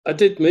I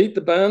did meet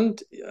the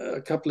band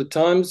a couple of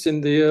times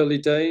in the early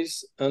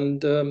days,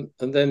 and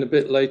then a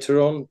bit later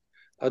on,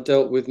 I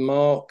dealt with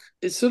Mark.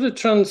 It sort of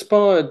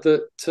transpired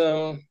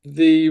that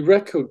the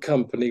record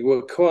company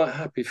were quite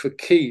happy for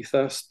Keith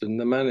Aston,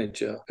 the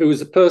manager, who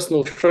was a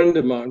personal friend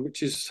of mine,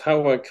 which is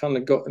how I kind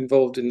of got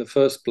involved in the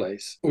first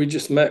place. We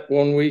just met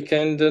one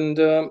weekend,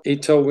 and he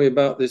told me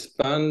about this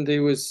band he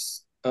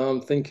was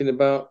thinking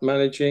about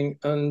managing,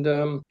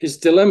 and his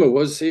dilemma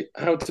was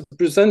how to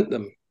present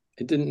them.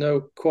 He didn't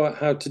know quite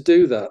how to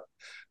do that.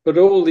 But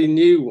all he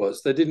knew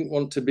was they didn't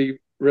want to be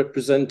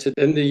represented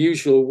in the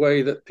usual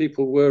way that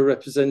people were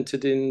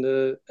represented in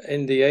the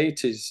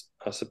 80s,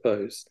 I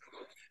suppose.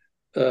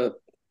 Uh,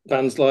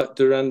 Bands like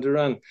Duran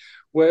Duran,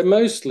 where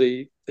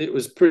mostly it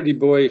was pretty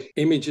boy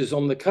images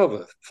on the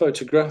cover,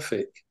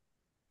 photographic.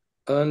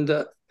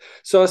 And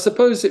so I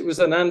suppose it was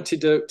an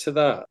antidote to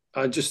that.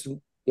 I just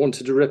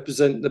wanted to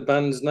represent the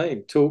band's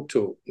name, Talk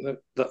Talk.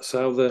 That's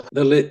how the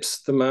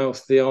lips, the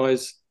mouth, the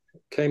eyes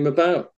came about.